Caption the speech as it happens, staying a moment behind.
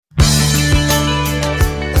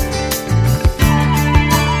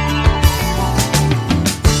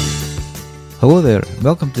Hello there,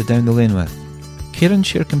 welcome to Down the Lane with. Care and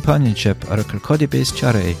Share Companionship are a Kirkcaldy-based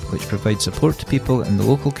charity which provides support to people in the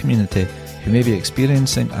local community who may be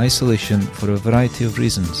experiencing isolation for a variety of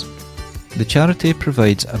reasons. The charity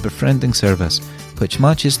provides a befriending service which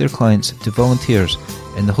matches their clients to volunteers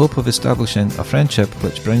in the hope of establishing a friendship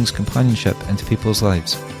which brings companionship into people's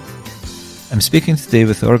lives. I'm speaking today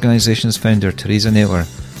with the organisation's founder, Teresa Naylor,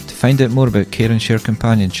 to find out more about Care and Share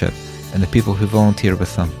Companionship and the people who volunteer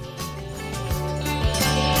with them.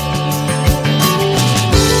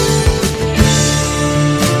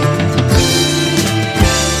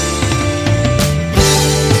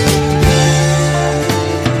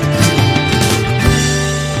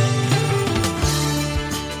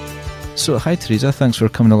 So, hi Teresa, thanks for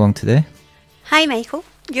coming along today. Hi Michael,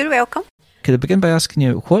 you're welcome. Could I begin by asking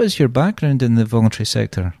you, what is your background in the voluntary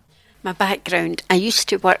sector? My background, I used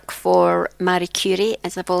to work for Marie Curie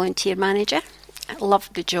as a volunteer manager. I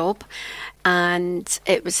loved the job and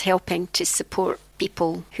it was helping to support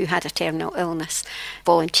people who had a terminal illness.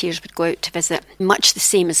 Volunteers would go out to visit, much the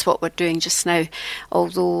same as what we're doing just now,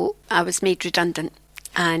 although I was made redundant,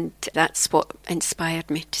 and that's what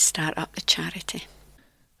inspired me to start up the charity.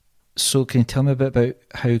 So can you tell me a bit about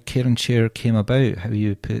how Care and Share came about, how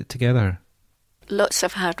you put it together? Lots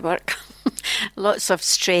of hard work, lots of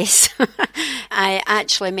stress. I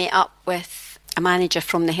actually met up with a manager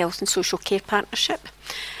from the Health and Social Care Partnership,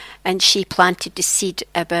 and she planted the seed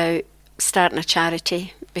about starting a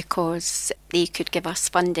charity because they could give us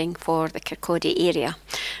funding for the Kirkcaldy area.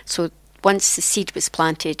 So once the seed was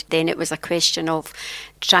planted, then it was a question of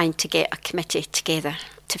trying to get a committee together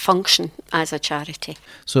to function as a charity.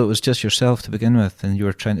 So it was just yourself to begin with and you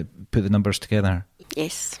were trying to put the numbers together?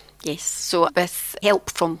 Yes. So with help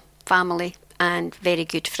from family and very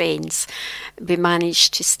good friends, we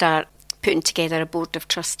managed to start putting together a board of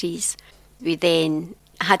trustees. We then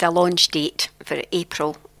had a launch date for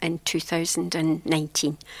April in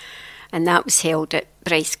 2019, and that was held at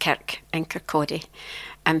Bryce Kirk in Kirkcaldy.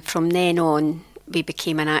 And from then on, we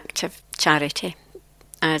became an active charity,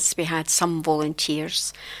 as we had some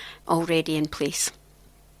volunteers already in place.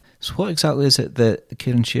 So what exactly is it that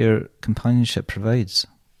Care and Share Companionship provides?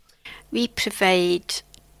 We provide,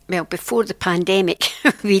 well, before the pandemic,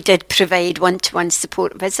 we did provide one-to-one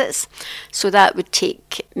support visits. So that would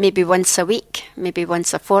take maybe once a week, maybe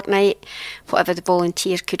once a fortnight, whatever the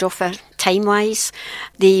volunteer could offer time-wise.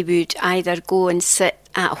 They would either go and sit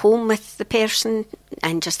at home with the person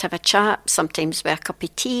and just have a chat, sometimes with a cup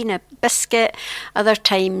of tea and a biscuit. Other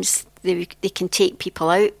times they can take people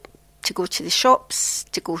out to go to the shops,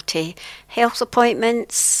 to go to health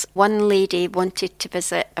appointments. One lady wanted to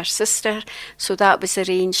visit her sister, so that was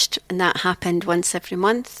arranged, and that happened once every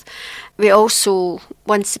month. We also,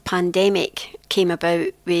 once the pandemic came about,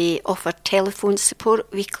 we offered telephone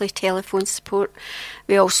support, weekly telephone support.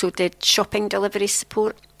 We also did shopping delivery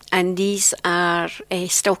support, and these are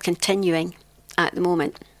still continuing at the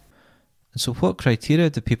moment. So what criteria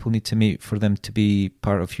do people need to meet for them to be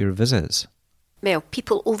part of your visits? Well,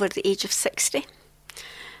 people over the age of 60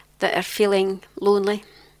 that are feeling lonely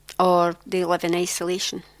or they live in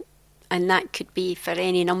isolation. And that could be for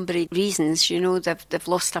any number of reasons. You know, they've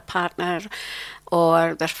lost a partner,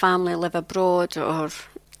 or their family live abroad or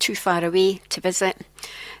too far away to visit.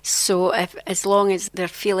 So as long as they're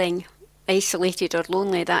feeling isolated or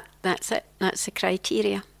lonely, that's it. That's the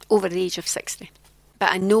criteria, over the age of 60.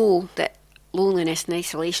 But I know that loneliness and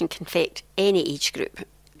isolation can affect any age group.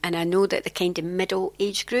 And I know that the kind of middle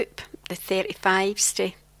age group, the 35s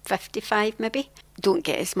to 55 maybe, don't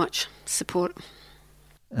get as much support.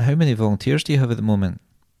 How many volunteers do you have at the moment?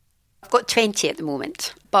 I've got 20 at the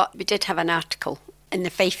moment, but we did have an article in the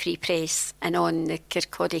Fife Free Press and on the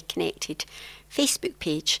Kirkcaldy Connected Facebook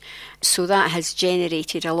page. So that has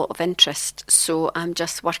generated a lot of interest. So I'm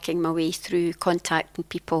just working my way through contacting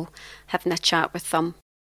people, having a chat with them.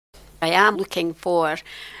 I am looking for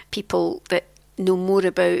people that know more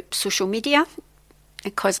about social media,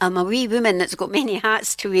 because I'm a wee woman that's got many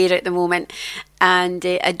hats to wear at the moment, and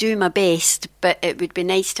I do my best, but it would be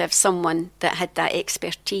nice to have someone that had that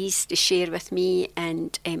expertise to share with me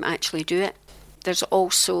and actually do it. There's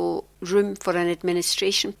also room for an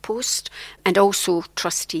administration post and also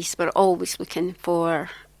trustees. We're always looking for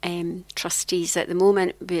trustees at the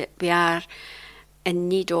moment. We are in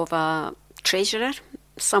need of a treasurer,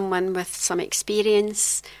 someone with some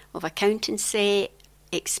experience of accountancy,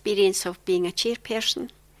 experience of being a chairperson,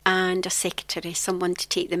 and a secretary, someone to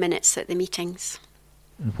take the minutes at the meetings.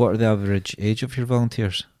 And what are the average age of your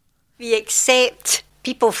volunteers? We accept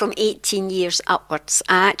people from 18 years upwards.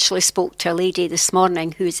 I actually spoke to a lady this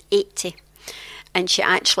morning who's 80, and she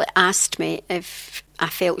actually asked me if I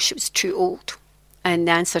felt she was too old. And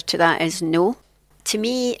the answer to that is no. To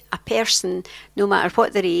me, a person, no matter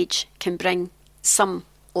what their age, can bring some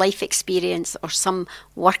life experience or some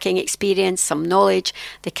working experience, some knowledge.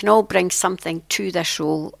 They can all bring something to this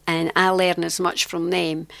role, and I learn as much from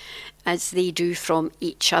them as they do from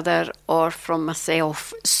each other or from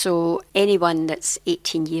myself. So anyone that's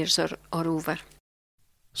 18 years or over.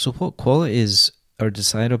 So what qualities are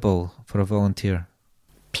desirable for a volunteer?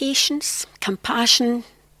 Patience, compassion,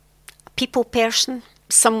 people person,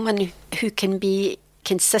 someone who can be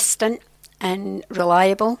consistent and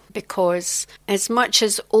reliable, because as much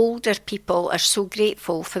as older people are so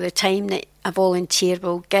grateful for the time that a volunteer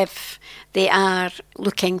will give, they are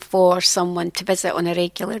looking for someone to visit on a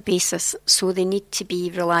regular basis, so they need to be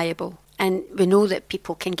reliable. And we know that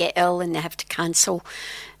people can get ill and they have to cancel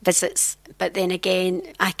visits, but then again,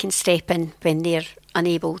 I can step in when they're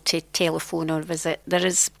unable to telephone or visit. There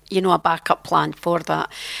is, a backup plan for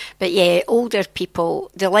that. But yeah, older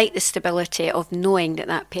people, they like the stability of knowing that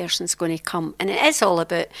that person's going to come. And it is all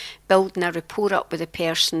about building a rapport up with a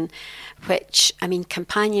person, which,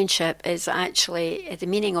 companionship is actually, the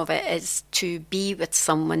meaning of it is to be with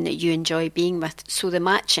someone that you enjoy being with. So the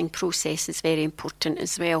matching process is very important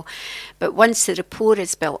as well. But once the rapport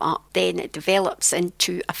is built up, then it develops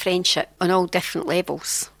into a friendship on all different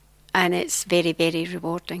levels. And it's very, very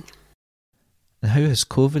rewarding. And how has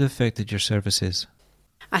COVID affected your services?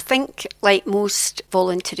 I think, like most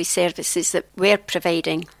voluntary services that we're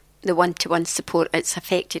providing, the one-to-one support, it's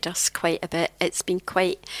affected us quite a bit. It's been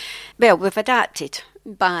we've adapted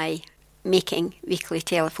by making weekly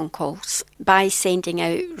telephone calls, by sending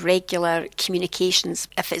out regular communications,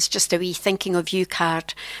 if it's just a wee thinking of you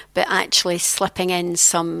card, but actually slipping in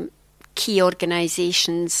some key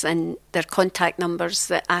organisations and their contact numbers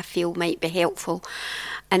that I feel might be helpful.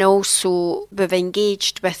 And also we've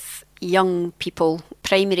engaged with young people,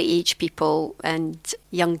 primary age people and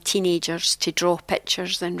young teenagers to draw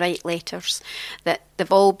pictures and write letters, that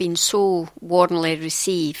they've all been so warmly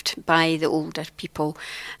received by the older people.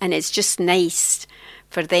 And it's just nice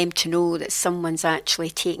for them to know that someone's actually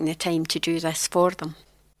taking the time to do this for them.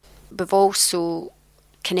 We've also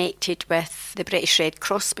connected with the British Red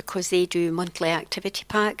Cross because they do monthly activity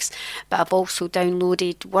packs, but I've also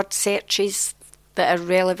downloaded word searches that are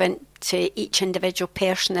relevant to each individual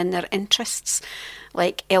person and their interests,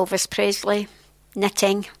 like Elvis Presley,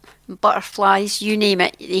 knitting, butterflies, you name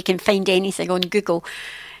it, you can find anything on Google.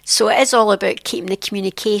 So it is all about keeping the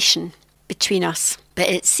communication between us, but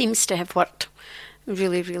it seems to have worked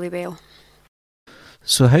really, really well.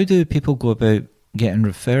 So how do people go about getting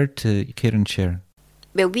referred to Care and Share?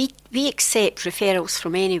 Well, we accept referrals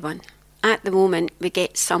from anyone. At the moment, we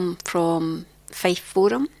get some from Fife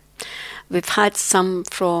Forum. We've had some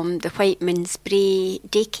from the Whiteman's Brae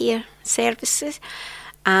daycare services,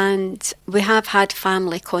 and we have had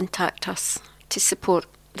family contact us to support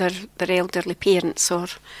their elderly parents or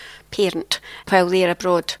parent while they're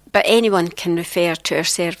abroad. But anyone can refer to our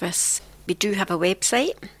service. We do have a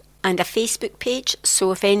website and a Facebook page,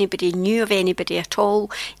 so if anybody knew of anybody at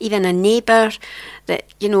all, even a neighbour that,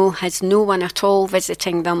 has no one at all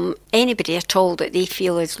visiting them, anybody at all that they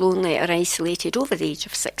feel is lonely or isolated over the age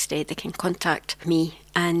of 60, they can contact me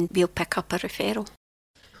and we'll pick up a referral.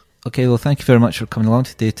 Okay, well, thank you very much for coming along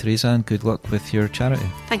today, Teresa, and good luck with your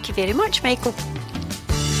charity. Thank you very much, Michael.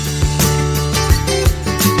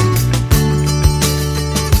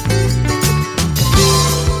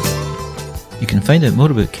 You can find out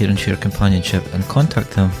more about Care and Share Companionship and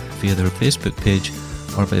contact them via their Facebook page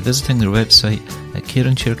or by visiting their website at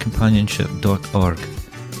careandsharecompanionship.org.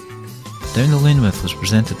 Down the Lane With was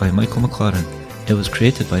presented by Michael McLaren. It was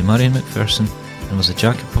created by Marion McPherson and was a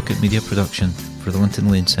Jacket Pocket Media production for the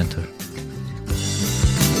Linton Lane Centre.